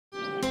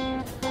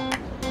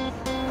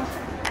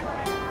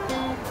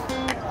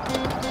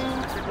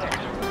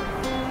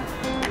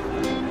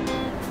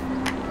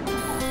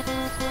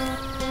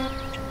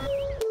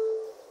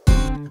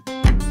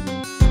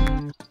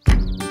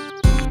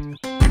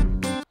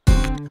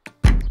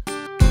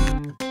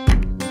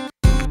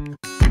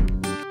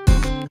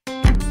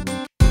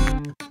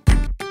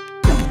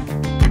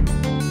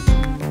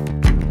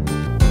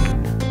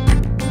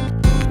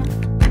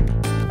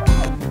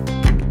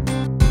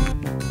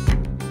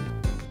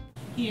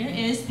Here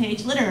is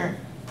Paige Litterer.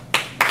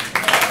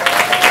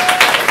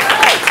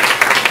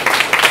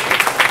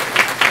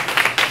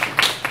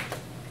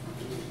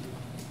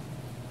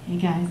 Hey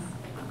guys,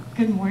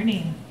 good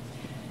morning.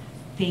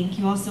 Thank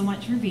you all so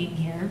much for being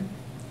here.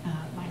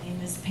 My name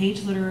is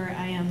Paige Litterer.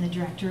 I am the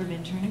Director of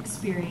Intern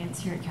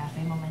Experience here at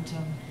Cafe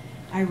Momentum.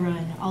 I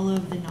run all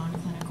of the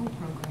non-clinical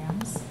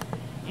programs,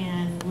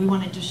 and we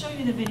wanted to show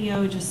you the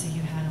video just so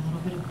you had a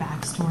little bit of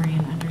backstory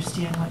and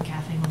understand what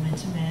Cafe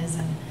Momentum is,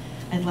 and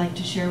I'd like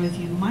to share with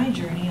you my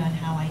journey on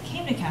how I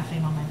came to Cafe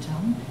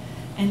Momentum,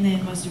 and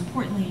then most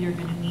importantly, you're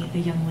going to meet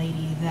the young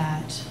lady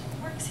that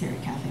works here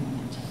at Cafe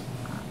Momentum.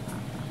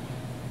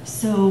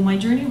 So my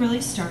journey really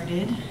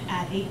started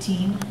at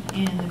 18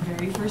 in the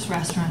very first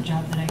restaurant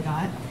job that I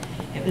got.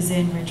 It was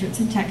in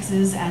Richardson,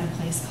 Texas at a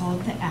place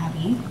called The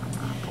Abbey.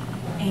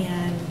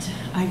 And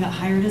I got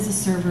hired as a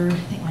server. I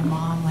think my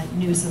mom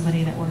knew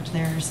somebody that worked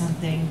there or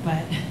something,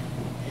 but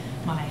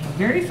my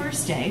very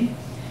first day,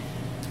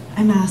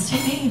 I'm asked,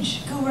 "Hey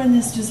Paige, go run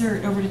this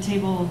dessert over to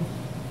table,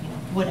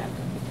 whatever."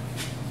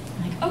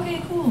 I'm like,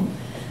 okay, cool.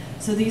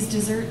 So these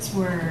desserts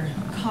were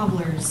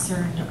cobblers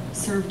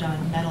served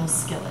on metal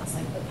skillets,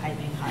 like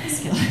piping hot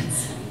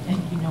skillets.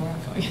 And you know where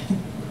I'm going.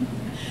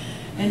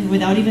 And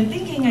without even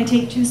thinking, I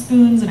take 2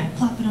 spoons and I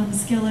plop it on the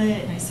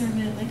skillet and I serve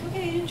it like,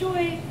 okay,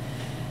 enjoy.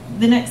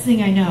 The next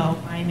thing I know,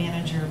 my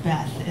manager,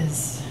 Beth,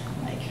 is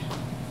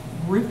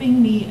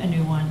ripping me a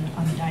new one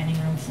on the dining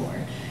room floor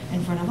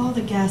in front of all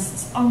the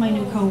guests, all my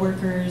new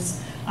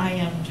coworkers. I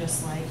am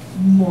just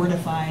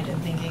mortified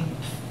and thinking,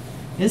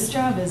 this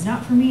job is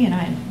not for me and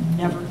I am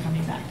never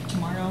coming back.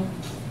 Tomorrow,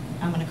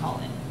 I'm gonna call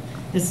in.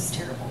 This is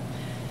terrible.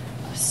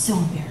 I was so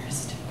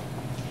embarrassed.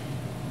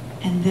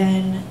 And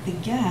then the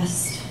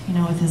guest,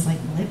 with his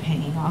lip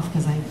hanging off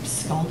because I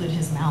scalded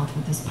his mouth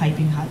with this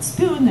piping hot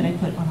spoon that I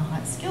put on a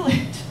hot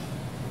skillet,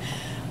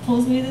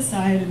 pulls me to the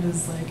side and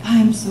is like,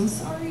 "I'm so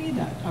sorry,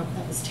 that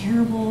was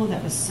terrible,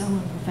 that was so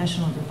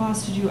unprofessional of your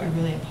boss to do, I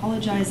really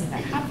apologize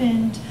that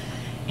happened."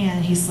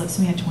 And he slips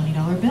me a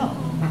 $20 bill.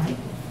 And I'm like,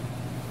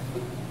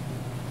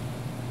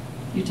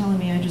 "You're telling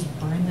me I just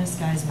burned this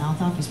guy's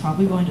mouth off? He's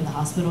probably going to the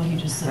hospital, he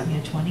just slipped me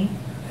a 20?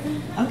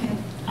 Okay,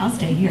 I'll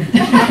stay here."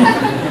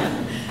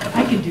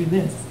 I can do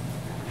this.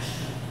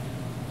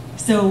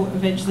 So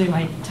eventually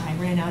my time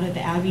ran out at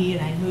the Abbey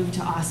and I moved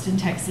to Austin,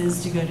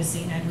 Texas to go to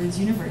St. Edward's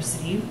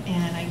University,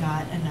 and I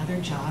got another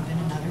job in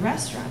another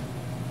restaurant.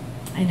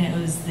 And it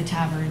was the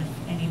Tavern.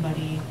 If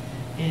anybody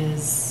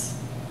is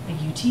a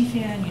UT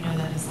fan, you know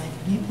that is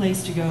the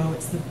place to go.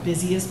 It's the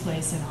busiest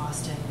place in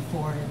Austin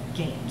for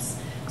games.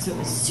 So it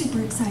was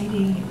super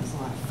exciting, it was a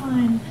lot of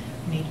fun,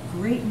 made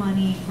great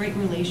money, great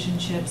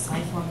relationships,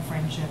 lifelong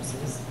friendships.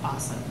 It was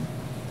awesome.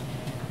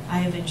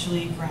 I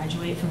eventually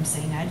graduated from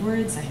St.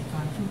 Edward's. I had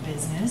gone for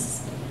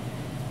business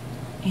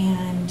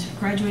and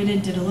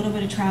graduated, did a little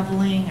bit of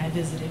traveling. I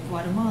visited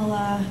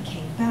Guatemala,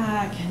 came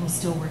back, and was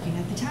still working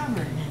at the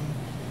Tavern. And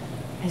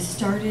I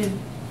started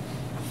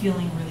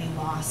feeling really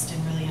lost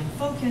and really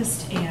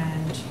unfocused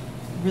and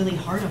really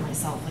hard on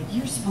myself.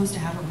 You're supposed to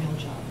have a real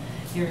job.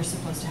 You're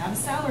supposed to have a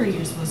salary.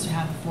 You're supposed to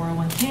have a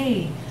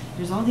 401k.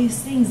 There's all these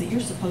things that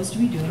you're supposed to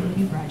be doing when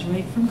you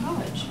graduate from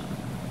college.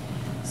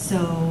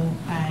 So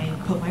I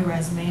put my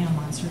resume on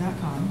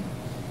monster.com,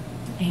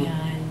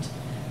 and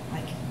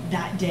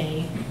that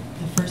day,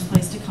 the first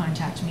place to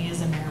contact me is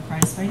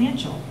Ameriprise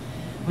Financial,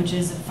 which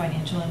is a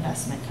financial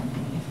investment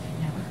company, if you've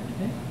never heard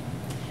of it.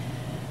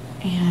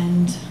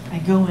 And I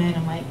go in,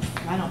 I'm like,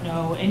 I don't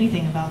know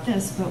anything about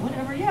this, but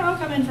whatever, yeah, I'll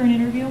come in for an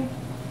interview.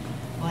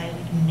 Well, I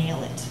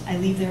nail it. I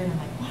leave there and I'm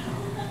like,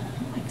 wow,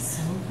 I'm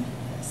so good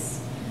at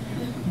this.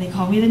 And they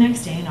call me the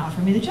next day and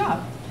offer me the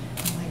job.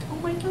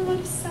 Oh my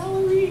God,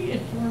 salary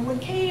and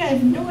 401k, I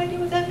have no idea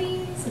what that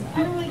means, and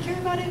I don't really care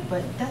about it,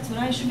 but that's what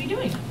I should be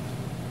doing.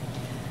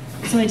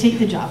 So I take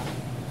the job.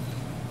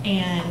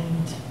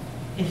 And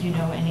if you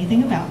know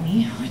anything about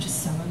me, which is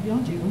some of y'all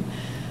do,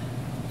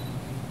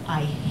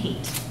 I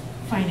hate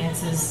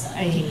finances,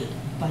 I hate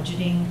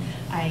budgeting.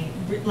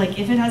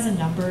 If it has a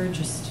number,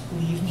 just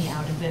leave me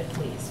out of it,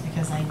 please,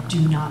 because I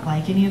do not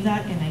like any of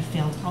that, and I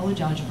failed college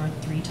algebra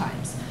 3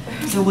 times.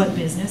 So what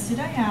business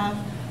did I have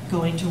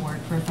going to work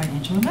for a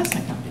financial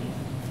investment company?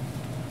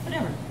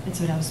 Whatever, it's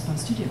what I was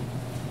supposed to do.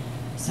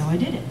 So I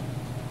did it.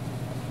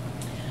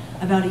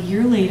 About a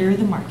year later,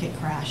 the market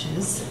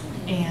crashes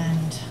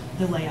and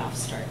the layoffs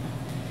start.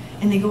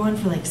 And they go on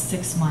for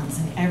 6 months,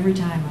 and every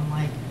time I'm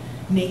like,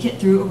 make it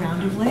through a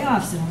round of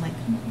layoffs, and I'm like,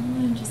 come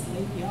on, just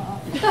lay me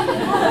off.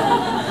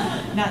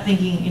 Not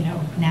thinking,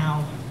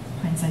 now,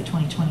 hindsight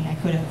 2020, I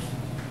could have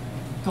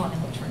gone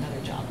and looked for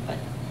another job, but,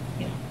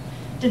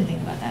 didn't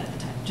think about that at the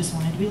time. Just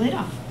wanted to be laid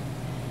off.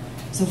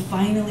 So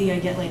finally I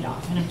get laid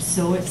off, and I'm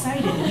so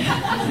excited.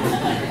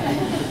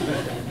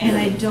 And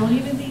I don't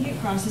even think it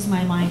crosses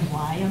my mind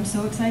why I'm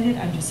so excited.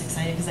 I'm just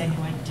excited because I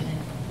knew I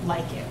didn't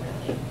like it,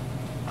 really.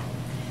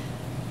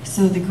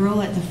 So the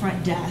girl at the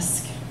front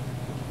desk,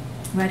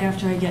 right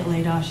after I get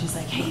laid off, she's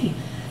like, "Hey,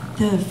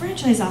 the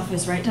franchise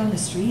office right down the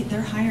street,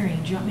 they're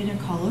hiring. Do you want me to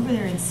call over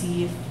there and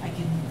see if I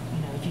can,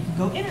 if you can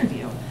go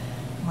interview?"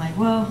 I'm like,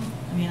 well,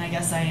 I mean, I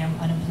guess I am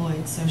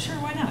unemployed, so sure,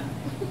 why not?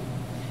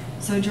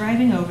 So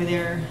driving over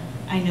there,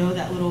 I know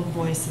that little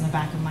voice in the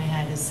back of my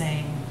head is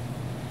saying,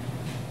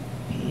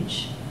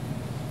 Paige,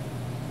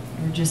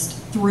 you're just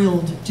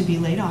thrilled to be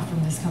laid off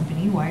from this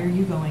company. Why are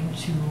you going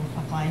to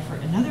apply for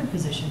another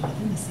position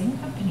within the same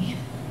company?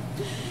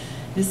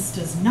 This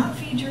does not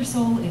feed your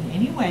soul in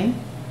any way,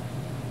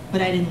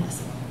 but I didn't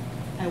listen.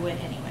 I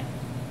went anyway.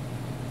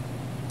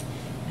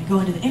 I go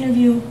into the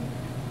interview,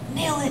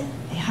 nail it,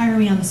 they hire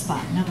me on the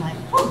spot, and I'm like,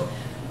 whew,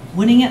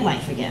 winning at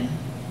life again.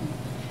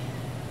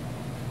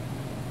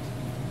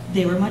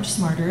 They were much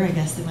smarter, I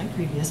guess, than my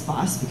previous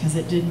boss, because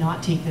it did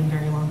not take them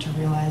very long to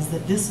realize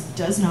that this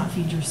does not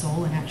feed your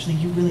soul, and actually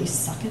you really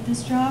suck at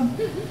this job.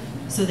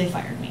 So they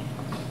fired me,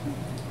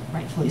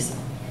 rightfully so.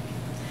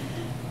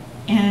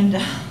 And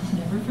I'll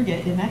never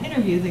forget, in that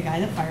interview, the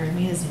guy that fired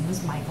me, his name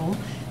was Michael.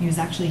 He was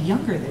actually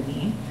younger than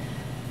me.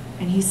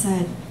 And he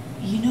said,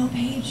 you know,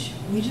 Paige,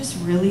 we just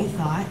really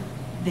thought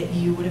that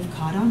you would have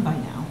caught on by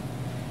now.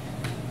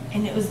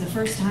 And it was the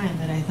first time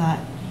that I thought,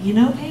 you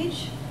know,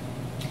 Paige,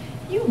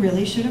 you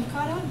really should have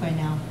caught on by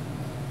now.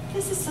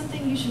 This is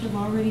something you should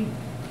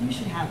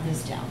have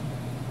this down.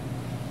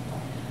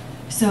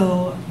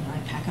 So, you know, I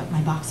pack up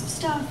my box of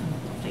stuff and a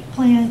little fake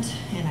plant,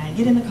 and I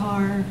get in the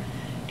car,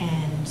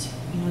 and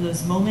you know,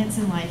 those moments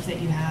in life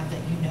that you have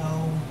that you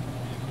know,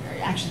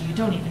 or actually you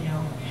don't even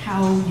know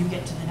how you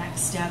get to the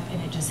next step,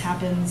 and it just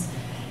happens.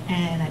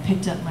 And I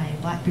picked up my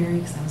BlackBerry,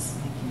 because I was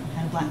like, you know,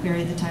 had a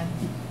BlackBerry at the time,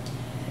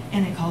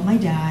 and I called my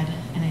dad,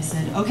 and I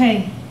said,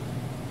 okay,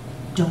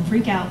 don't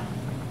freak out.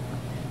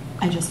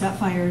 I just got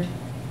fired,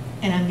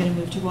 and I'm going to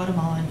move to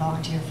Guatemala and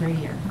volunteer for a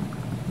year.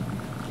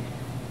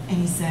 And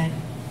he said,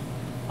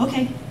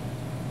 okay.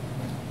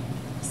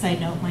 Side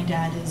note, my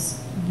dad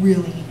is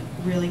really,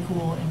 really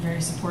cool and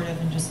very supportive,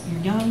 and just,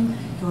 you're young,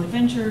 go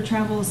adventure,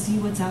 travel, see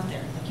what's out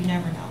there. Like, you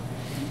never know.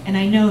 And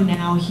I know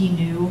now he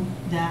knew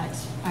that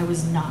I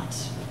was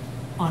not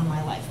on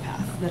my life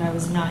path, that I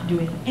was not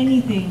doing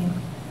anything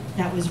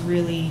that was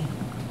really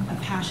a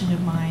passion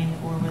of mine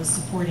or was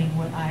supporting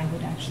what I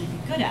would actually be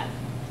good at.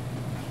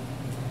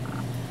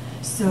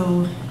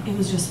 So it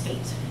was just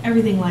fate.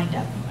 Everything lined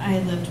up. I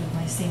had lived with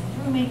my same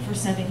roommate for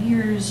 7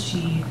 years.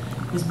 She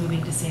was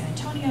moving to San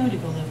Antonio to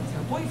go live with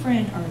her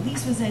boyfriend. Our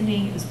lease was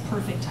ending. It was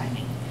perfect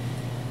timing.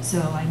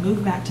 So I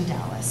moved back to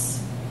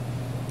Dallas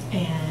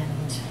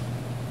and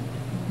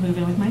moved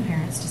in with my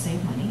parents to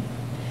save money.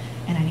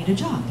 And I need a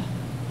job.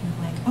 And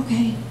I'm like,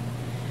 okay,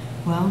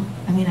 well,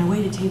 I mean, I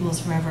waited tables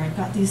forever. I've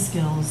got these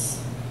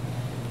skills.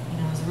 You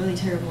know, I was a really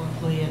terrible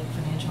employee at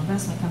financial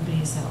investment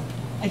companies, so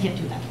I can't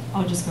do that.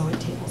 I'll just go at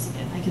tables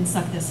again. I can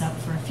suck this up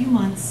for a few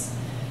months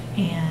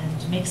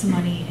and make some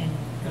money and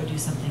go do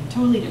something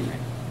totally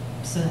different.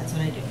 So that's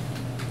what I do.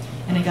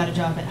 And I got a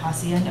job at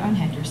Hacienda on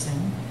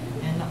Henderson,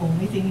 and the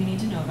only thing you need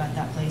to know about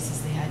that place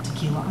is they had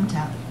tequila on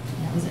tap,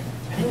 and that was it.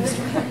 End of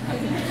story.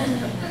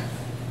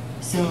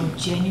 So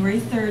January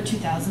 3rd,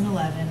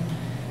 2011,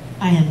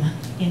 I am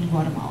in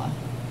Guatemala,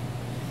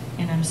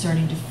 and I'm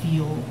starting to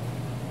feel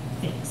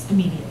things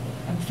immediately.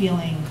 I'm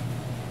feeling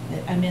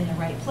that I'm in the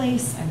right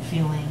place. I'm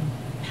feeling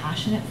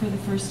passionate for the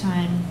first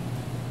time.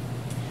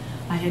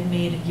 I had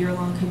made a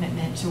year-long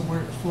commitment to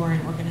work for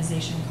an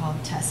organization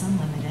called Tess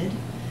Unlimited,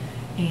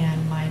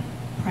 and my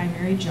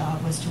primary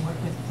job was to work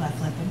with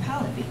cleft lip and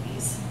palate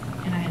babies.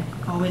 And I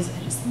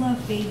just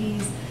loved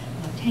babies.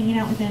 I loved hanging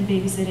out with them,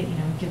 babysitting, you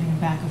know, giving them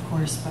back, of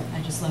course, but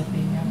I just loved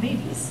being around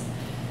babies.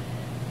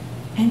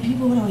 And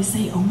people would always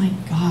say, oh my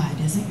God,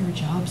 isn't your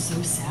job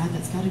so sad?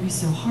 That's got to be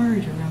so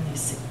hard. You're around these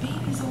sick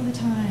babies all the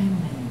time,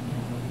 and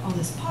you know, all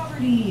this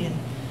poverty. And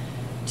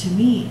to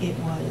me, it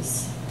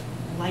was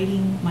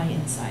lighting my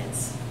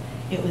insides.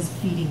 It was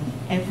feeding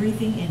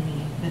everything in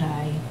me that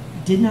I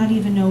did not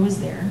even know was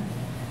there,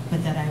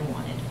 but that I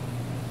wanted.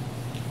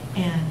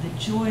 And the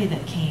joy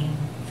that came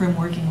from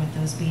working with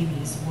those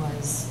babies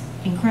was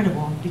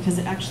incredible, because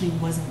it actually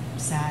wasn't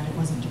sad, it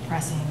wasn't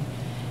depressing.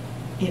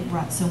 It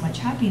brought so much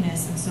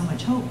happiness and so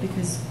much hope,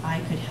 because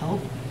I could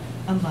help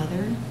a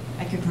mother.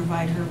 I could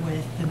provide her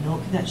with the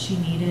milk that she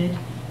needed,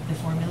 the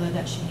formula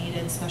that she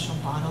needed, special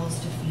bottles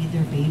to feed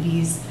their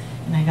babies,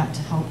 and I got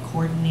to help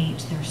coordinate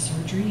their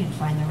surgery and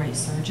find the right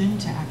surgeon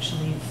to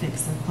actually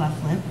fix their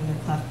cleft lip or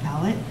their cleft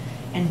palate,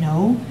 and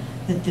know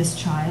that this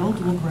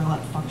child will grow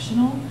up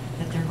functional,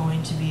 that they're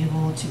going to be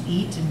able to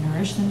eat and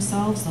nourish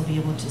themselves, they'll be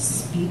able to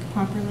speak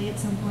properly at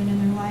some point in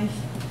their life.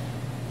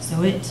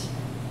 So it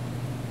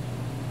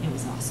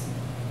was awesome.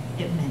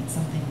 It meant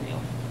something real.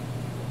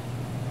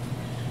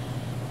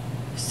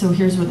 So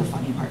here's where the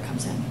funny part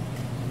comes in.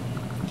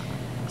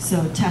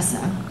 So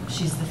Tessa,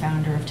 she's the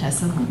founder of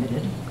Tess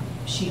Unlimited.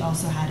 She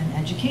also had an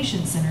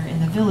education center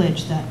in the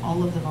village that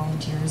all of the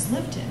volunteers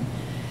lived in.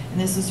 And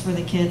this was for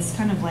the kids,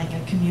 kind of like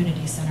a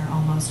community center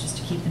almost, just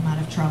to keep them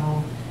out of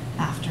trouble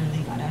after they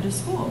got out of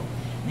school.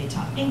 And they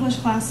taught English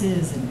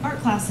classes and art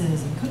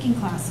classes and cooking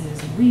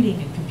classes and reading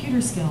and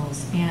computer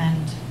skills.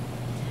 And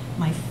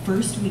my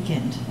first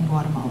weekend in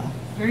Guatemala,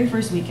 very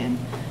first weekend,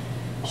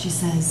 she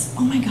says,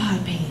 oh my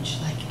God, Paige,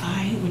 like,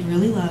 I would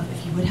really love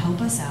if you would help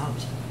us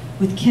out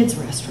with kids'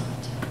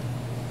 restaurant.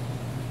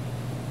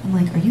 I'm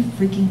like, are you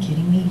freaking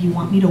kidding me? You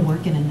want me to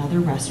work in another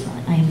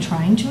restaurant? I am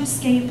trying to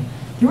escape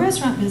the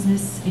restaurant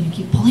business, and you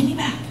keep pulling me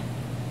back.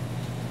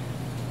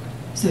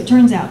 So it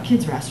turns out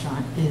kids'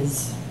 restaurant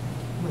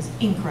was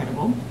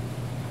incredible.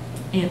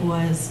 It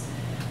was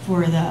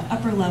for the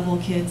upper level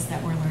kids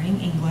that were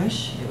learning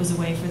English. It was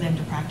a way for them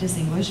to practice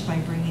English by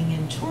bringing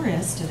in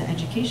tourists to the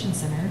education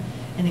center,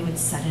 and they would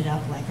set it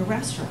up like a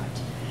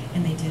restaurant.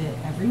 And they did it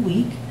every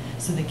week.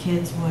 So the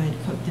kids would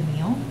cook the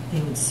meal,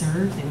 they would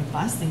serve, they would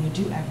bus, they would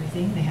do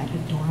everything. They had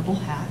adorable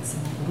hats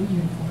and little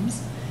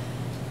uniforms.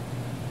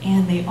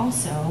 And they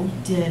also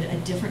did a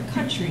different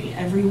country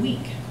every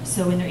week.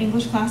 So in their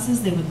English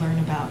classes, they would learn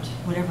about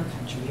whatever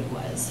country it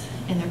was.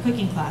 In their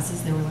cooking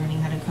classes, they were learning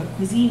how to cook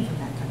cuisine from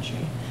that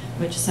country.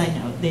 Which, side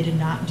note, they did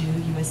not do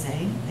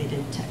USA, they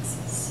did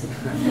Texas.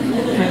 For me.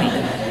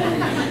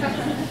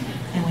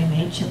 And we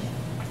made chili.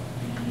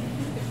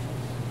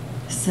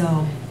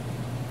 So,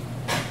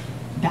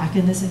 back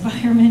in this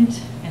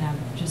environment, and I'm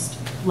just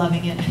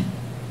loving it.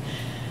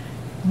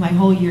 My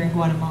whole year in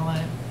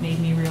Guatemala made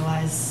me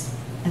realize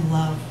I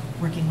love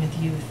working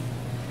with youth.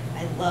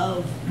 I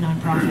love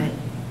nonprofit.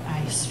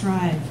 I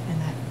strive in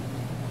that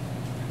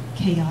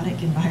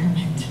chaotic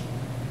environment.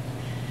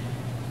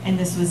 And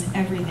this was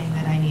everything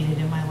that I needed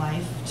in my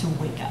life to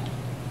wake up.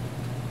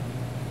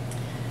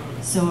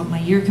 So my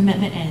year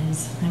commitment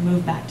ends, I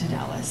move back to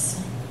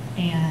Dallas.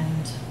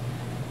 And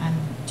I'm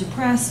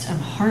depressed, I'm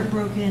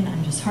heartbroken,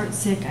 I'm just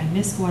heartsick. I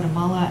miss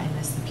Guatemala, I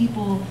miss the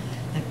people,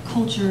 the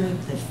culture,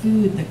 the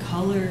food, the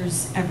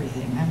colors,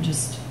 everything. I'm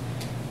just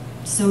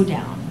so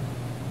down.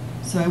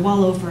 So I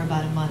wallow for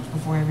about a month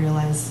before I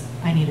realize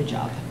I need a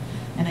job.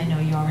 And I know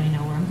you already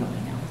know where I'm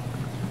going now.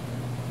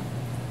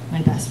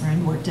 My best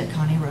friend worked at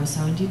Cane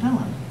Rosso in Deep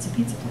Ellum. It's a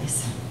pizza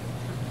place.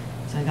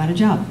 So I got a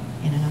job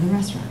in another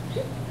restaurant.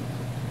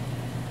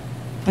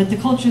 But the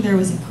culture there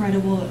was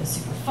incredible. It was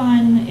super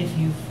fun. If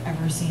you've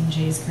ever seen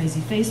Jay's crazy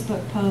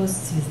Facebook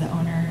posts, he's the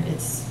owner.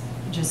 It's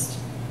just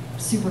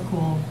super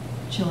cool,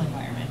 chill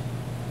environment.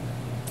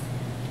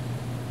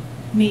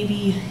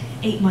 Maybe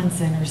 8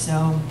 months in or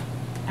so,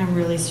 I'm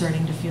really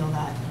starting to feel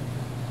that,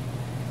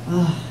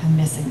 I'm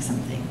missing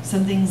something.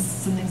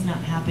 Something's not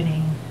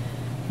happening.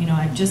 You know,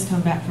 I've just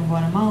come back from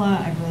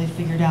Guatemala. I've really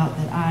figured out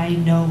that I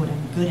know what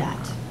I'm good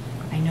at.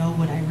 I know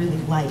what I really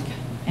like,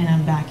 and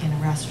I'm back in a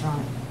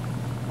restaurant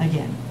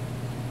again.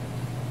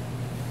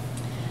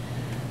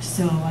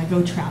 So I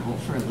go travel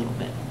for a little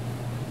bit.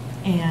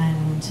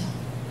 And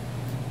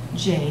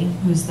Jay,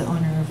 who's the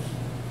owner of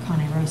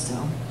Cane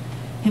Rosso,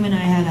 him and I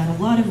had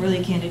a lot of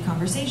really candid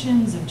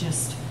conversations of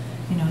just,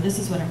 you know, this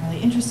is what I'm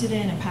really interested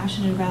in and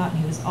passionate about, and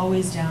he was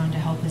always down to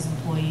help his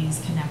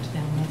employees connect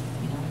them with,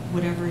 you know,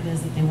 whatever it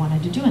is that they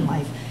wanted to do in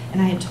life.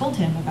 And I had told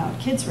him about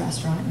Kids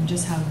Restaurant and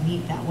just how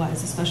neat that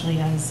was, especially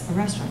as a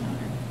restaurant owner.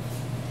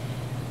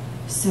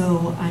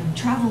 So I'm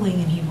traveling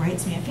and he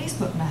writes me a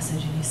Facebook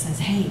message and he says,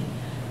 hey,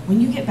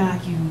 when you get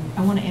back,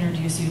 I want to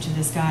introduce you to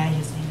this guy.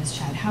 His name is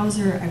Chad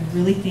Hauser. I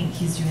really think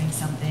he's doing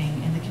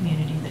something in the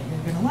community that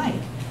you're going to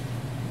like.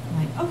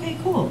 I'm like, okay,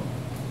 cool.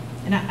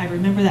 And I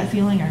remember that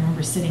feeling. I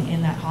remember sitting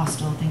in that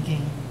hostel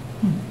thinking,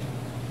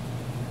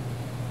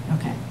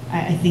 okay,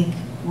 I think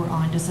we're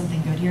on to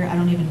something good here. I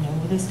don't even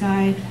know this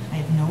guy. I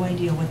have no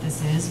idea what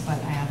this is, but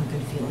I have a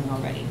good feeling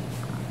already.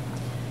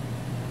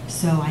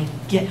 So I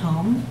get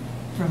home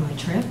from my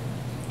trip,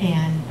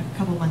 and a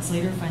couple months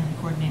later finally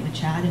coordinate with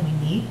Chad and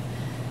we meet.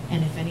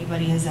 And if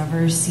anybody has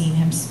ever seen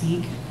him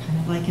speak, kind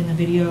of like in the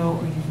video,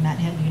 or you've met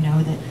him, you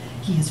know that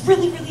he is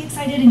really, really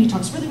excited and he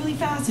talks really, really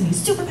fast and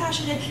he's super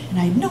passionate, and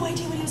I had no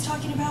idea what he was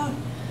talking about,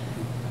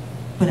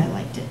 but I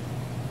liked it.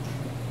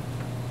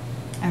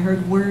 I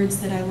heard words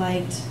that I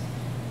liked.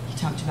 He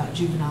talked about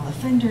juvenile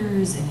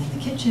offenders and in the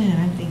kitchen, and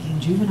I'm thinking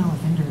juvenile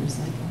offenders,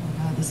 like, oh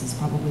my God, this is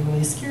probably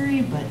really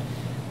scary, but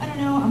I don't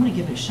know, I'm gonna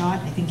give it a shot.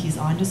 I think he's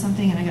onto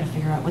something and I gotta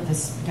figure out what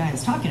this guy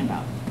is talking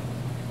about.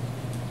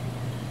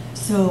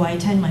 So I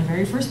attend my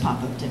very first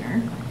pop-up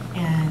dinner,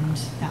 and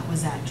that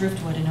was at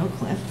Driftwood in Oak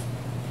Cliff.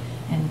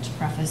 And to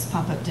preface,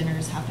 pop-up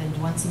dinners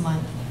happened once a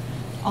month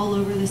all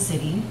over the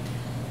city,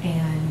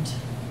 and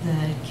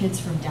the kids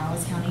from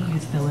Dallas County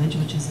Youth Village,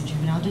 which is a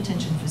juvenile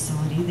detention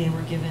facility, they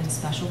were given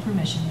special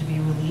permission to be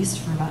released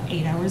for about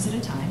 8 hours at a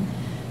time,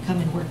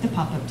 come and work the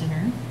pop-up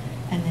dinner,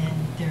 and then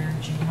their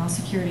juvenile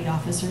security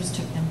officers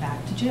took them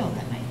back to jail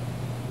that night.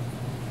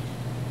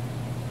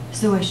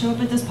 So I show up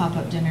at this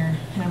pop-up dinner,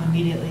 and I'm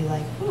immediately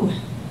like, ooh,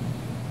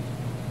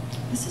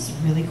 this is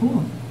really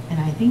cool. And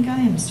I think I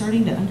am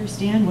starting to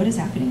understand what is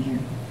happening here.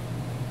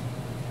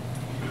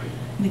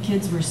 And the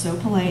kids were so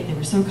polite, they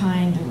were so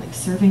kind, they're like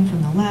serving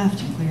from the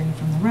left and clearing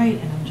from the right,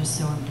 and I'm just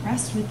so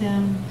impressed with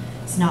them.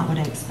 It's not what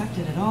I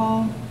expected at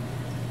all.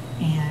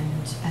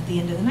 And at the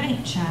end of the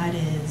night, Chad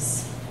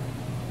is,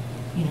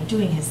 you know,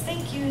 doing his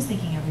thank yous,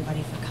 thanking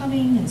everybody for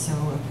coming, and so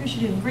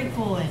appreciative and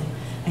grateful. And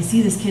I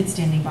see this kid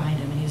standing behind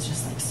him, and he's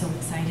just like so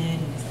excited,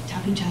 and he's like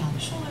tapping Chad on the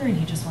shoulder, and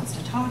he just wants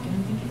to talk, and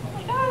I'm thinking, oh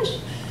my gosh,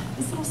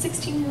 this little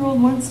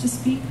 16-year-old wants to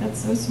speak, that's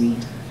so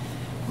sweet.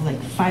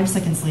 Like 5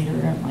 seconds later,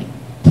 I'm like,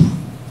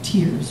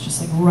 tears just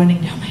like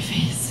running down my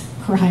face.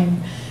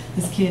 crying.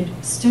 This kid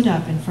stood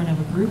up in front of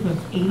a group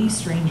of 80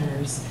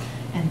 strangers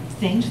and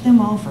thanked them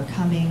all for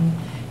coming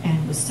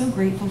and was so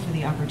grateful for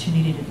the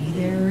opportunity to be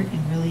there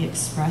and really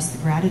express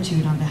the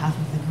gratitude on behalf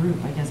of the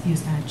group. I guess he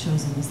was kind of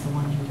chosen as the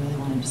one who really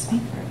wanted to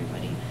speak for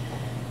everybody.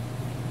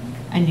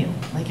 I knew,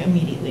 like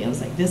immediately, I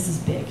was like, this is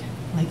big.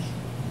 Like,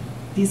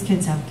 these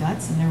kids have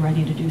guts and they're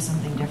ready to do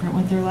something different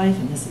with their life,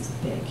 and this is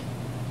big.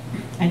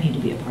 I need to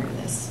be a part of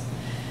this.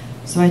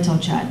 So I tell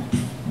Chad,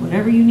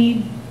 whatever you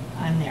need,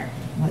 I'm there.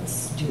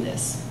 Let's do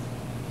this.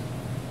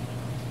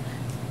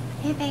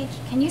 Hey Paige,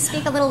 can you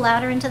speak a little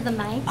louder into the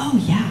mic?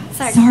 Oh yeah.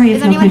 Sorry.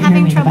 Is anyone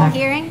having trouble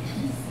hearing?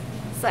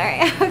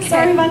 Sorry. Okay.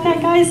 Sorry about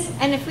that, guys.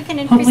 And if we can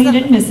increase Hopefully you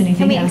didn't miss anything.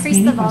 Can we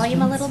increase the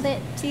volume a little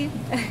bit too?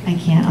 I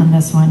can't on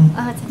this one.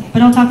 Oh, it's okay.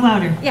 But I'll talk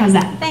louder. Yeah. How's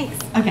that? Thanks.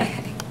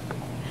 Okay.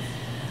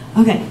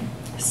 Okay.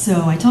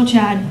 So I told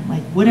Chad,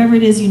 like, whatever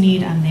it is you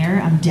need, I'm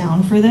there. I'm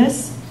down for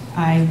this.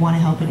 I want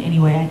to help in any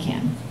way I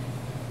can.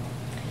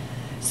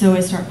 So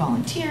I start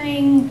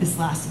volunteering. This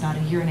lasts about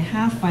a year and a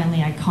half.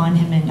 Finally, I con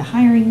him into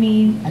hiring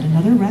me at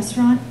another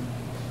restaurant.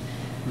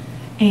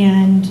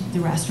 And the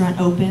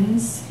restaurant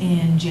opens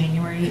in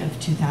January of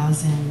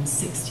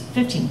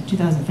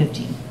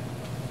 2015.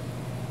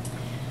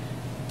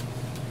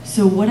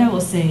 So what I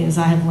will say is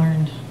I have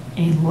learned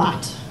a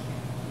lot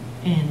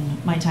in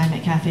my time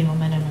at Cafe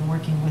Momentum and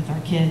working with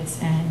our kids.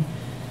 And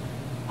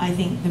I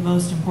think the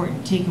most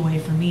important takeaway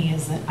for me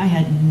is that I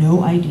had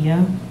no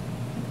idea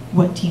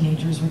what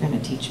teenagers were going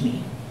to teach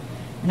me.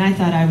 And I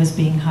thought I was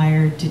being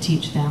hired to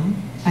teach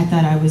them. I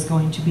thought I was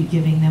going to be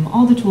giving them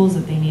all the tools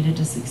that they needed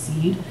to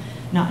succeed,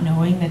 not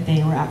knowing that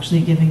they were actually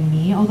giving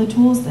me all the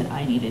tools that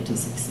I needed to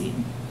succeed.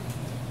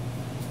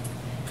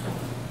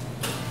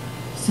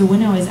 So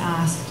when I was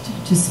asked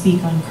to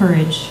speak on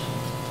courage,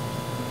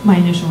 my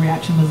initial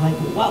reaction was like,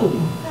 whoa,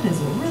 that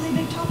is a really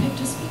big topic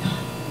to speak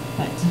on,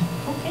 but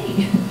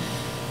okay.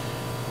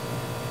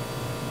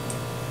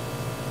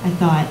 I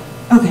thought,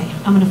 okay,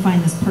 I'm gonna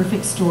find this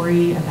perfect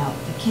story about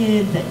the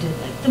kid that did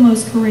like the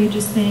most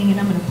courageous thing, and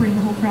I'm gonna bring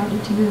the whole crowd to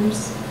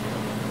tears.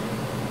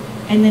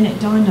 And then it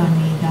dawned on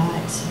me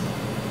that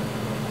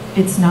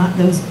it's not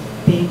those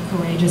big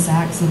courageous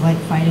acts of like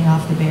fighting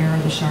off the bear or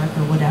the shark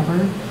or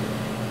whatever.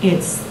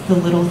 It's the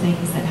little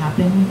things that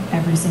happen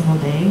every single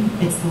day.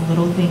 It's the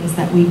little things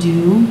that we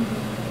do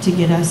to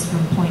get us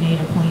from point A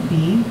to point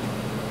B.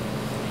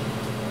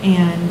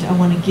 And I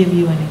want to give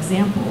you an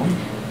example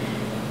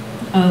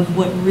of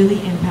what really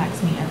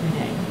impacts me every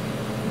day.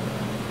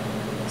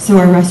 So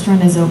our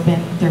restaurant is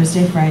open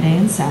Thursday, Friday,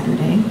 and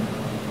Saturday.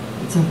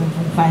 It's open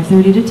from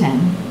 5:30 to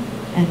 10.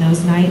 And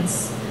those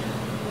nights,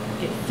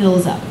 it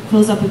fills up. It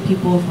fills up with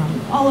people from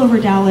all over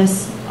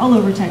Dallas, all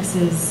over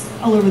Texas,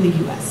 all over the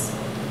US.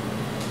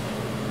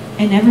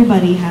 And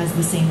everybody has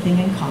the same thing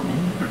in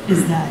common,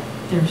 is that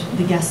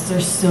the guests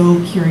are so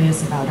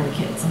curious about our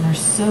kids, and they're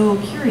so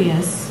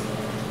curious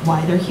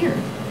why they're here.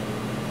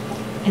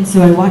 And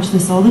so I watch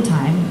this all the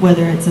time,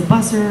 whether it's a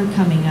busser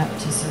coming up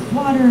to serve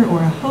water, or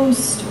a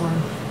host, or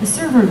the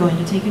server going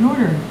to take an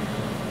order.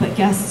 But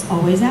guests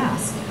always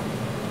ask,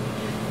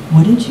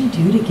 what did you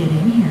do to get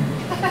in here?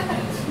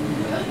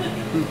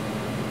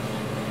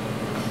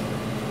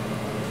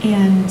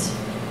 And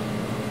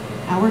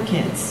our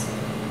kids,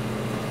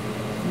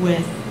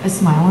 with a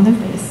smile on their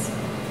face,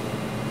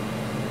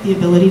 the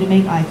ability to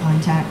make eye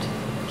contact,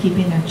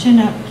 keeping their chin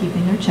up,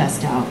 keeping their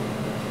chest out,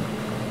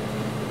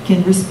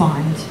 can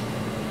respond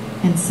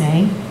and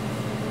say,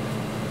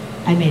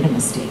 I made a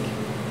mistake.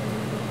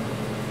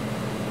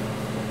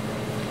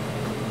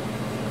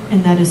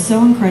 And that is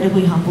so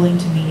incredibly humbling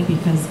to me,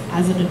 because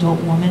as an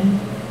adult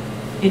woman,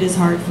 it is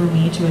hard for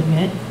me to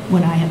admit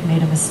when I have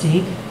made a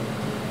mistake.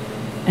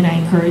 And I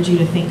encourage you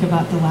to think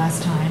about the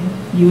last time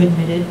you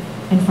admitted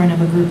in front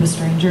of a group of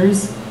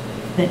strangers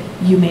that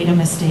you made a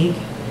mistake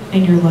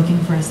and you're looking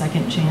for a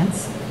second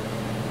chance.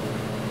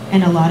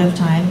 And a lot of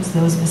times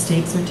those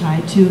mistakes are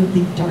tied to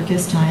the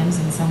darkest times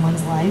in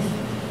someone's life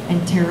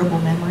and terrible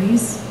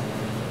memories.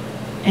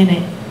 And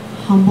it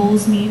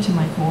humbles me to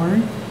my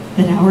core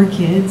that our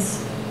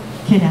kids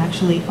can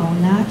actually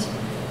own that,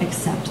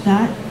 accept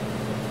that,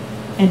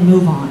 and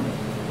move on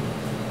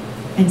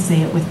and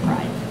say it with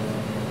pride.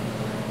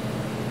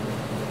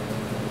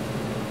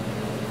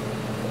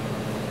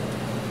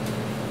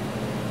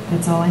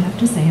 That's all I have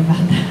to say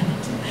about that.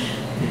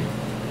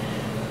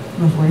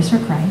 Before I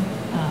start crying,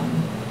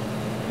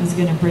 I was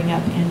going to bring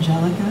up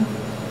Angelica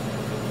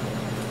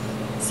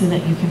so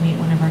that you can meet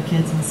one of our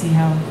kids and see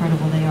how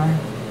incredible they are.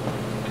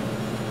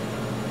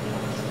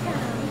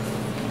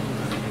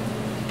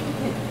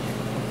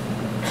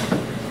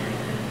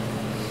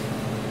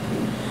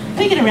 Can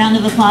we get a round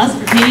of applause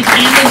for Paige and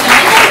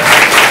Angelica?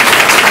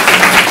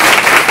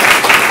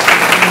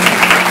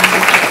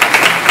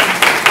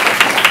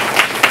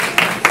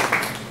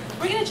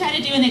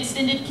 Do an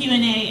extended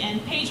Q&A,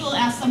 and Paige will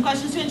ask some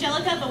questions to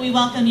Angelica, but we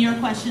welcome your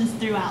questions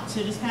throughout.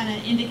 So just kind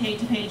of indicate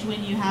to Paige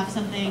when you have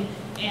something.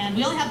 And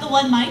we only have the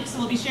one mic, so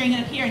we'll be sharing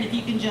it up here, and if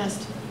you can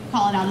just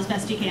call it out as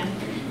best you can.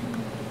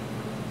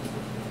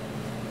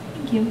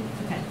 Thank you.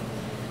 Okay.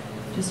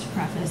 just to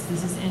preface,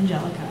 this is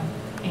Angelica,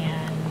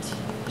 and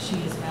she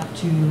is about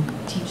to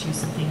teach you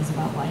some things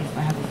about life,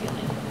 I have a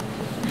feeling.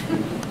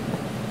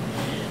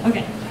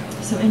 Okay,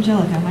 so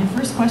Angelica, my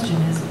first question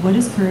is, what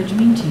does courage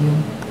mean to you?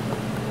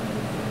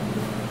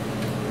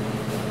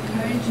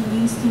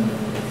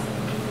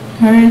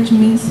 Courage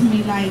means to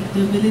me like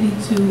the ability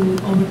to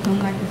overcome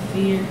like a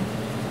fear,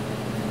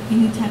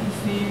 any type of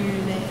fear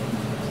that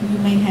you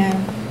may have.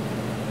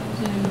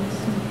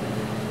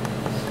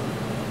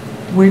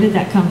 Where did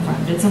that come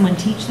from? Did someone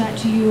teach that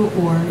to you,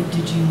 or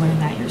did you learn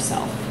that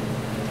yourself?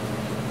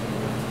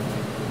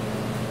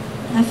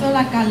 I feel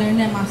like I learned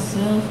that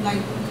myself,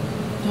 like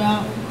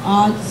throughout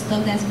all the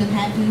stuff that's been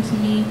happening to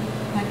me,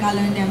 like I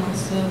learned that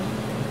myself.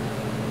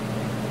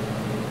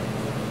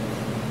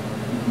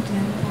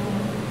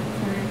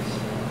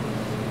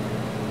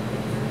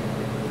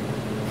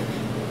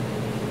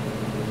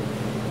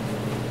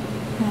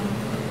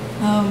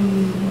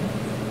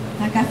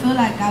 Like I feel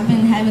like I've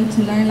been having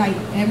to learn like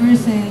ever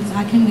since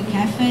I came to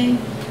Cafe.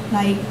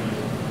 Like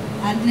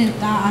I didn't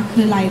thought I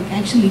could like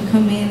actually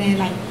come in and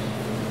like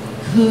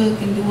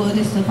cook and do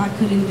other stuff I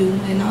couldn't do.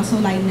 And also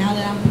like now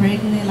that I'm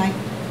pregnant, like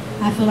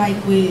I feel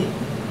like with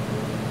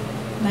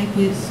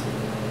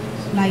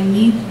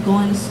me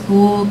going to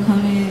school,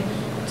 coming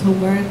to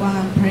work while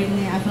I'm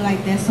pregnant, I feel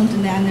like that's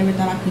something that I never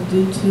thought I could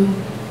do too.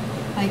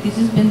 Like it's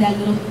just been that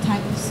little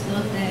type of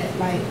stuff that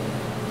like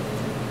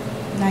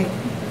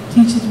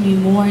teaches me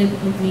more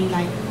of me,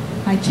 like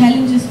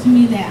challenges to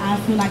me that I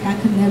feel like I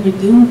could never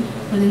do,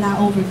 but then I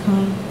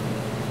overcome.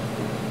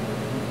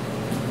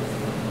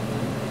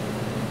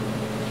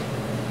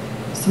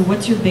 So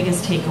what's your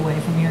biggest takeaway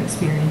from your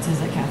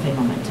experiences at Cafe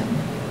Momentum?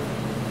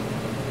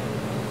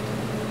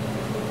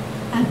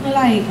 I feel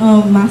like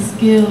my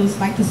skills,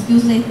 like the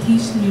skills they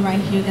teach me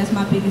right here, that's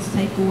my biggest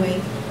takeaway.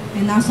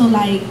 And also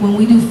like when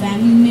we do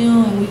family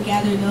meal and we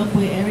gathered up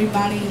with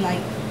everybody,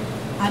 like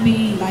I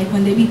be like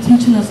when they be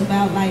teaching us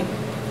about like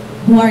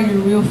who are your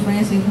real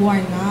friends and who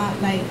are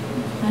not, like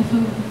I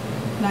feel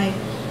like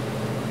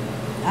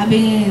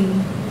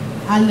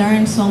I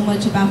learned so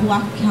much about who I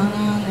can count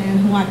on and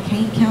who I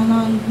can't count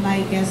on,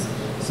 like as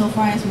so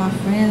far as my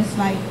friends.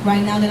 Like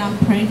right now that I'm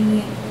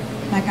pregnant,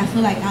 like I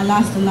feel like I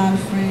lost a lot of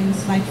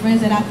friends, like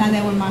friends that I thought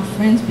that were my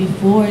friends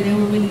before. They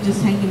were really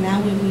just hanging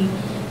out with me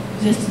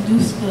just to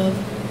do stuff.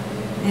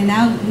 And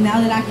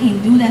now that I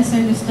can't do that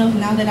certain stuff,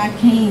 now that I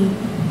can't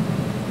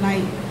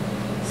like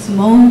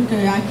smoke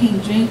or I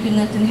can't drink or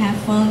nothing, have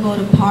fun, go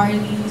to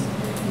parties,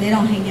 they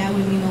don't hang out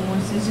with me no more.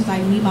 So it's just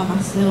like me by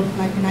myself,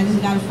 like, and I just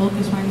gotta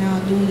focus right now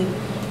on doing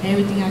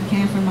everything I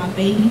can for my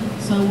baby,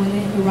 so when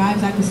it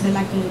arrives I can set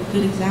like a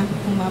good example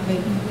for my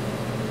baby.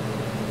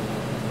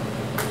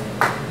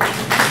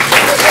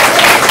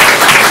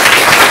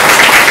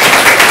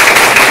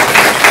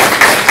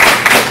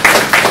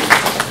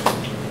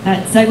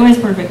 That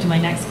segues perfect to my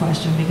next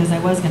question, because I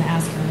was going to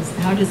ask her, is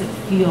how does it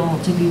feel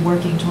to be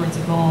working towards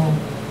a goal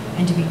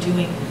and to be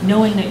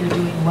knowing that you're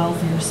doing well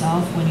for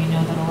yourself when you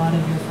know that a lot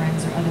of your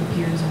friends or other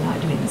peers are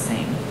not doing the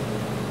same?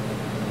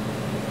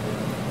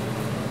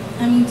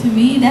 I mean, to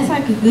me, that's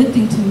like a good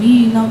thing to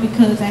me, you know,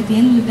 because at the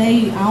end of the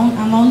day,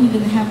 I'm only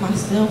going to have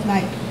myself.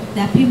 Like,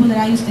 that people that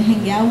I used to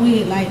hang out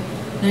with, like,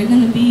 they're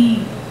going to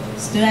be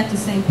still at the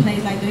same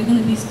place. Like, they're going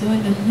to be still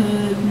in the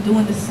hood,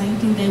 doing the same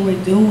thing they were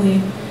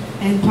doing,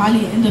 and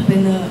probably end up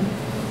in a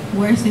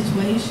worse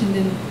situation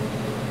than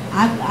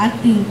I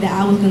think that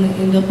I was going to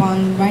end up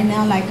on. Right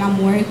now, like, I'm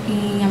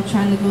working, I'm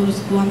trying to go to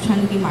school, I'm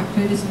trying to get my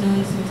credits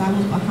done since I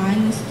was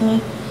behind and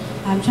stuff.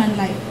 I'm trying to,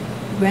 like,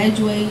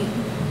 graduate.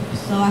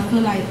 So I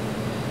feel like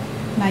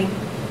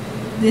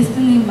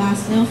distancing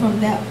myself from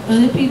that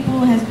other people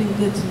has been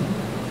good to me.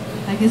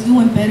 Like, it's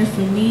doing better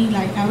for me.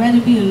 Like, I'd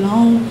rather be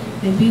alone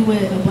than be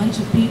with a bunch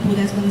of people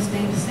that's going to stay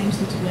in the same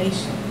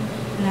situation.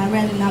 And I'd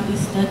rather not be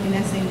stuck in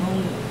that same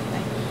moment.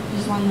 Like, I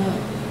just want to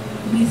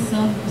be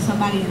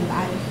somebody in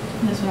life.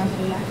 That's what I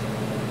feel like.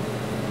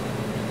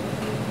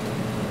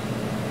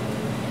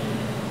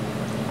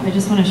 I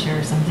just want to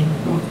share something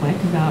real quick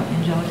about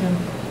Angelica.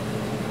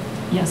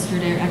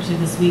 Yesterday, or actually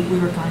this week, we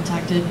were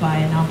contacted by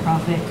a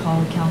nonprofit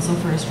called Council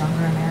for a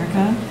Stronger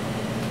America,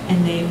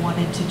 and they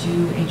wanted to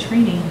do a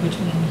training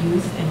between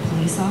youth and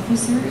police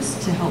officers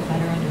to help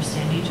better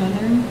understand each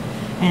other.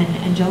 And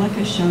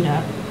Angelica showed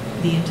up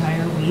the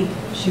entire week.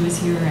 She was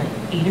here at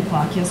 8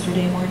 o'clock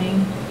yesterday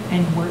morning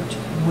and worked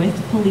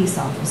with police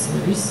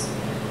officers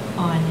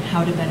on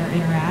how to better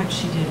interact.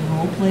 She did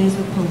role plays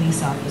with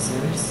police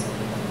officers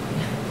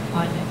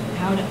on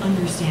how to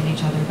understand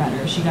each other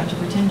better. She got to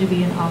pretend to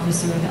be an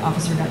officer, the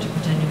officer got to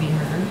pretend to be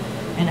her.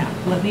 And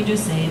let me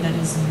just say, that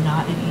is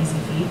not an easy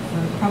feat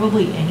for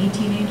probably any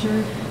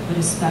teenager, but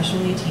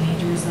especially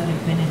teenagers that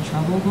have been in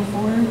trouble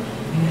before.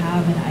 You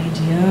have an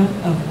idea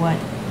of what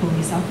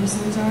police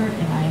officers are,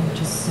 and I am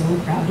just so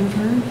proud of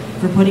her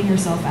for putting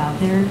herself out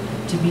there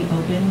to be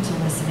open to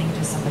listening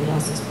to somebody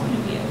else's point of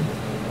view.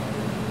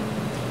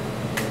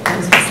 That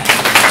was my second.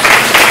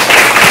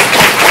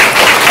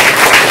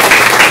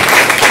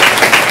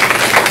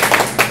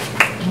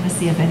 I want to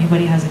see if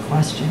anybody has a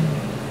question.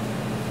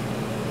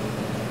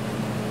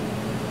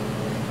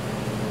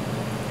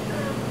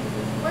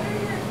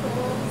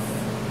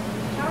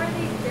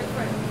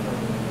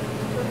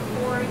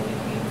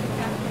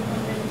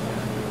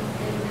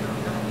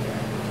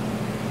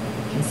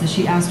 So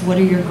she asked, what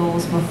are your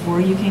goals before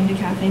you came to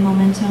Cafe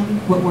Momentum?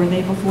 What were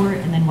they before,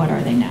 and then what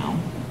are they now?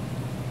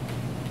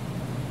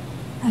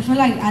 I feel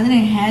like I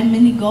didn't have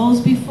many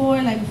goals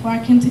before. Like before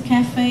I came to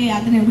Cafe,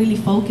 I didn't really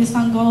focus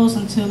on goals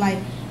until like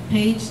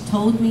Paige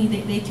told me,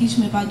 they teach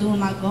me about doing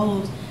my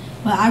goals.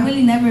 But I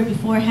really never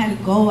before had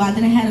a goal. I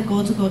didn't have a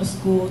goal to go to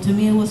school. To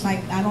me, it was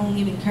like, I don't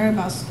even care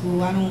about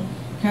school. I don't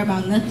care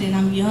about nothing.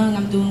 I'm young,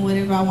 I'm doing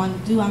whatever I want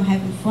to do, I'm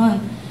having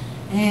fun.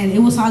 And it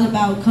was all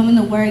about coming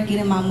to work,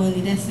 getting my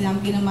money. That's it, I'm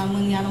getting my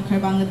money, I don't care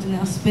about nothing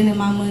else. Spending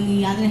my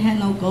money, I didn't have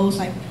no goals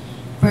like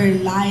for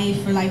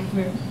life or like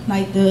for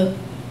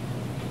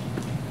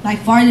like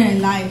farther in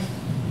life.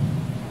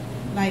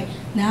 Like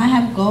now I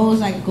have goals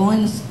like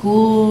going to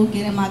school,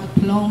 getting my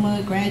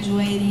diploma,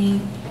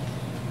 graduating,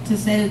 to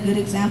set a good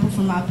example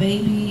for my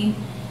baby,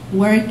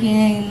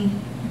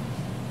 working,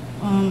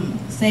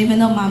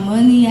 saving up my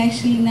money.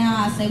 Actually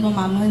now I save up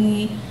my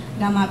money,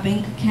 got my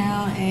bank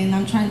account, and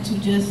I'm trying to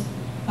just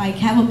like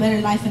have a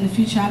better life in the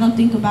future. I don't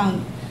think about,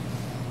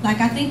 like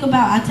I take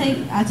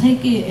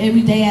it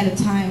every day at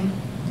a time.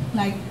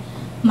 Like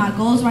my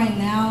goals right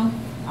now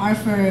are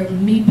for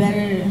me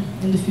better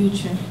in the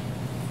future.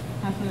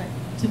 I feel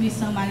like to be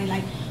somebody,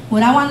 like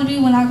what I want to be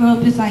when I grow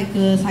up is like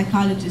a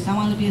psychologist. I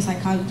want to be a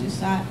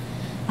psychologist. I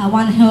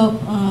want to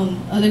help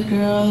other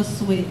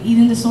girls with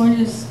eating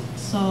disorders,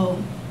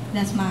 so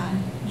that's my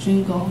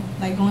dream goal.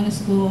 Like going to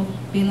school,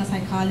 being a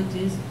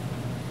psychologist,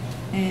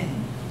 and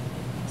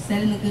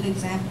setting a good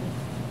example.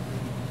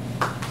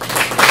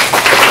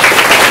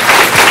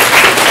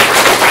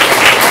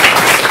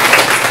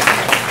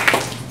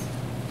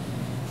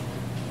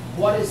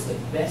 What is the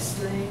best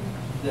thing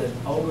that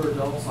older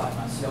adults like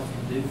myself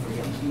can do for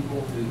young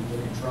people who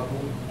are in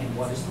trouble, and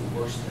what is the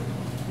worst thing?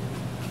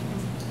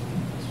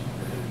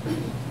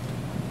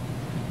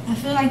 I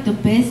feel like the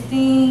best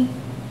thing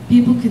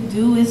people could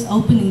do is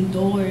opening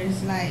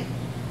doors, like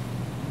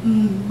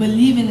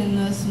believing in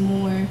us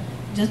more.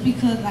 Just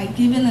because, like,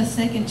 giving us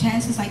second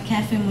chances, like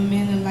Cafe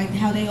Momentum, like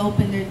how they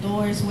open their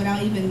doors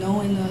without even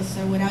knowing us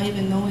or without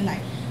even knowing, like,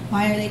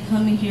 why are they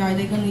coming here? Are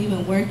they going to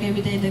even work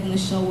every day? They're going to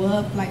show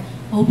up, like,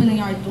 opening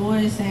our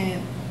doors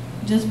and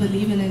just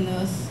believing in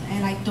us.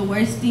 And, like, the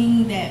worst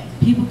thing that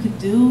people could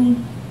do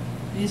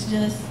is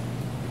just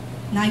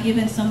not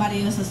giving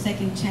somebody else a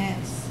second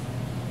chance.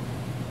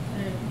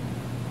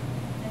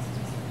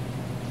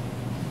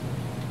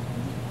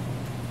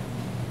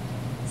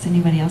 Does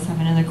anybody else have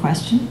another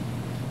question?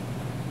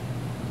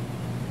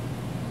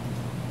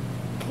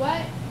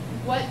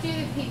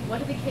 What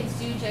do the kids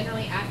do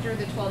generally after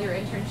the 12-year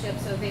internship?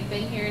 So they've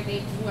been here,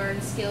 they've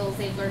learned skills,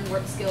 they've learned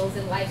work skills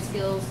and life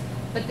skills,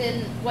 but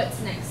then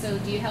what's next? So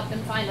do you help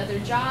them find other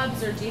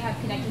jobs, or do you have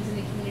connections in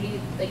the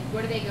community? Like,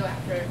 where do they go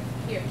after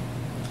here?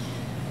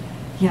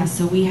 Yeah,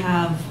 so we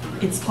have,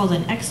 it's called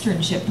an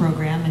externship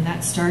program, and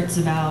that starts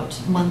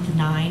about month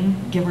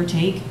 9, give or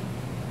take.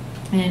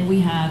 And we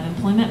have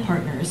employment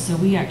partners, so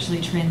we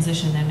actually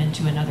transition them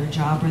into another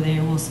job where they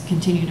will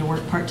continue to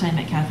work part-time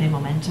at Cafe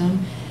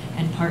Momentum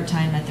and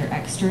part-time at their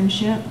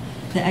externship.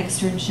 The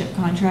externship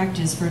contract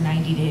is for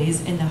 90 days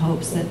in the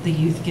hopes that the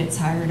youth gets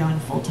hired on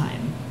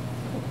full-time.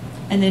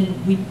 And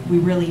then we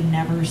really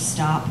never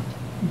stop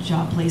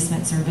job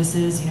placement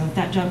services. You know, if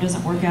that job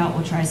doesn't work out,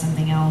 we'll try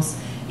something else.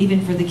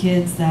 Even for the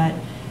kids that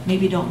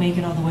maybe don't make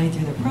it all the way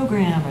through the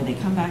program or they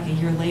come back a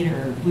year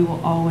later, we will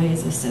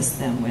always assist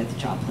them with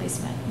job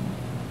placement.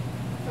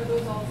 Are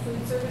those all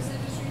food service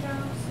industry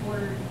jobs, or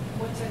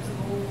what types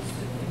of roles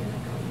do they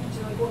go into?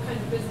 Like, what kind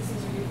of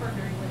businesses are you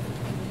partnering with in the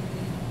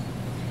community?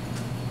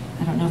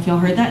 I don't know if y'all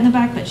heard that in the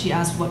back, but she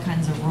asked what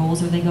kinds of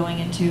roles are they going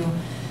into.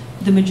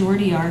 The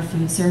majority are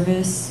food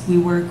service. We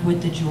work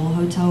with the Jewel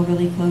Hotel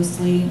really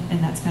closely, and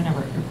that's kind of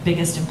our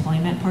biggest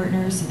employment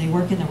partner, so they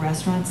work in the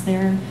restaurants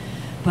there.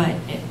 But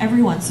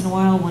every once in a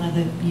while, one of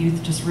the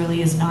youth just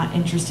really is not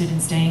interested in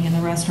staying in the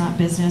restaurant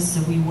business,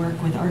 so we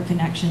work with our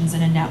connections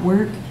in a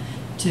network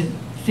to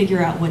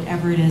figure out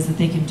whatever it is that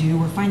they can do,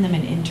 or find them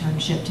an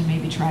internship to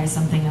maybe try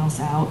something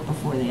else out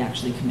before they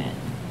actually commit.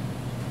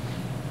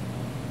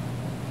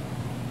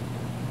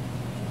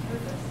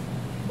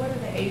 What are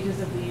the ages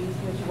of the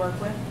youth that you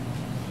work with?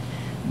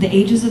 The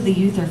ages of the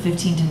youth are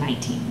 15 to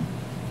 19.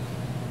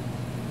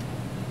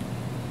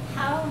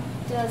 How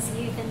does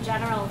youth in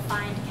general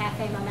find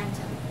Cafe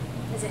Momentum?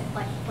 Is it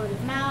like word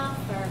of mouth,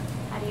 or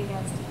how do you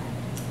guys do that?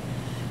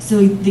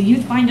 So the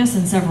youth find us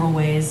in several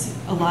ways.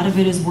 A lot of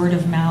it is word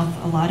of mouth.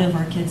 A lot of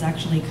our kids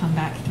actually come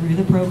back through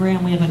the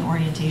program. We have an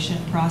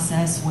orientation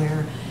process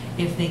where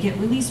if they get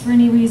released for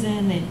any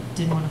reason, they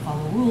didn't want to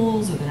follow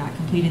rules or they're not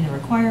completing the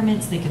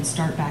requirements, they can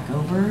start back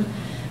over.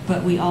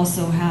 But we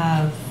also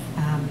have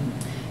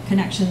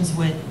connections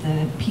with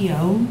the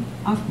PO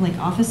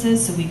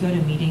offices. So we go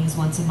to meetings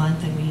once a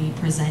month and we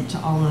present to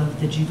all of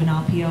the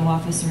juvenile PO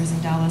officers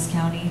in Dallas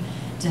County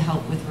to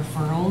help with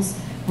referrals.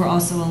 We're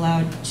also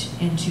allowed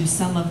into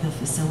some of the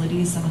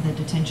facilities, some of the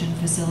detention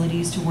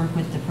facilities, to work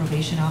with the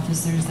probation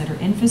officers that are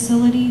in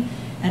facility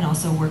and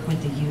also work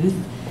with the youth.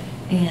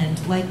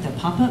 And like the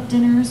pop-up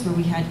dinners where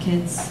we had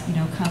kids,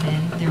 come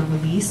in, they're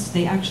released,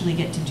 they actually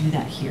get to do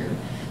that here.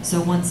 So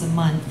once a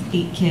month,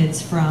 8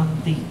 kids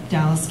from the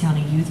Dallas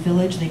County Youth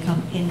Village, they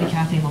come into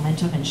Cafe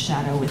Momentum and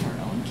shadow with our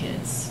own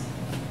kids.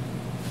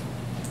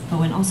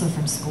 Oh, and also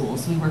from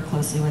schools. We work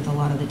closely with a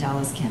lot of the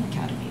Dallas Can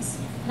Academies.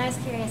 And I was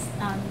curious,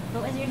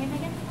 what was your name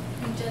again?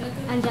 Angelica?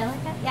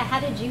 Angelica? Yeah, how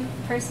did you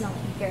personally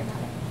hear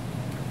about it?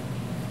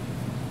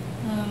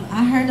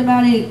 I heard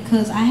about it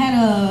because I had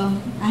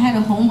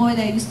a homeboy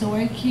that used to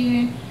work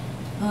here.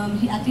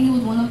 I think he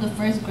was one of the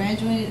first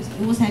graduates.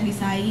 It was Happy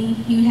Sai.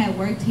 He had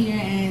worked here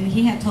and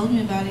he had told me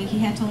about it. He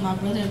had told my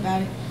brother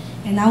about it,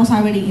 and I was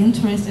already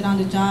interested on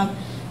the job.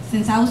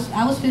 Since I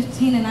was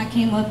 15 and I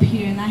came up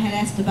here and I had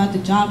asked about the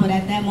job, but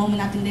at that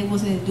moment I think they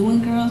wasn't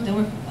doing girls. They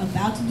were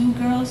about to do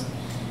girls,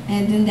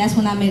 and then that's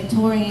when I met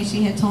Tori and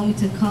she had told me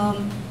to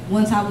come.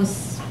 Once I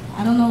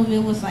don't know if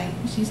it was like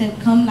she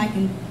said come like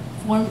in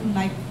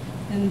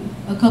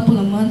a couple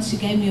of months. She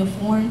gave me a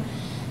form.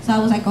 So I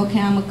was like, okay,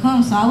 I'm gonna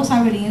come. So I was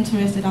already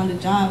interested on the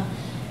job.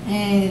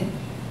 And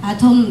I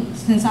told him,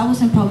 since I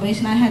was in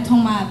probation, I had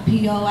told my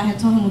PO, I had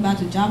told him about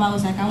the job. I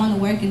was like, I wanna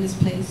work in this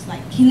place.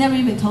 Like, he never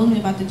even told me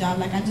about the job.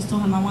 Like, I just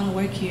told him I wanna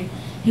work here.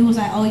 He was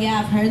like, oh yeah,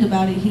 I've heard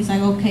about it. He's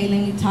like, okay, let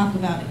me talk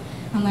about it.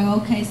 I'm like,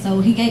 okay. So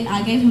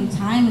I gave him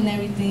time and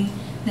everything.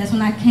 That's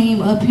when I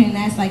came up here and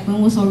asked, like,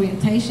 when was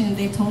orientation?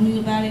 They told me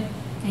about it.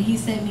 And he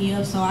set me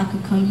up so I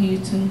could come here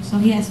too. So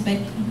he had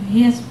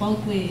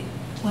spoke with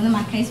one of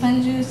my case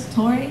managers,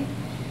 Tori,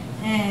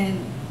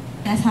 and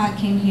that's how I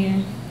came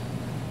here.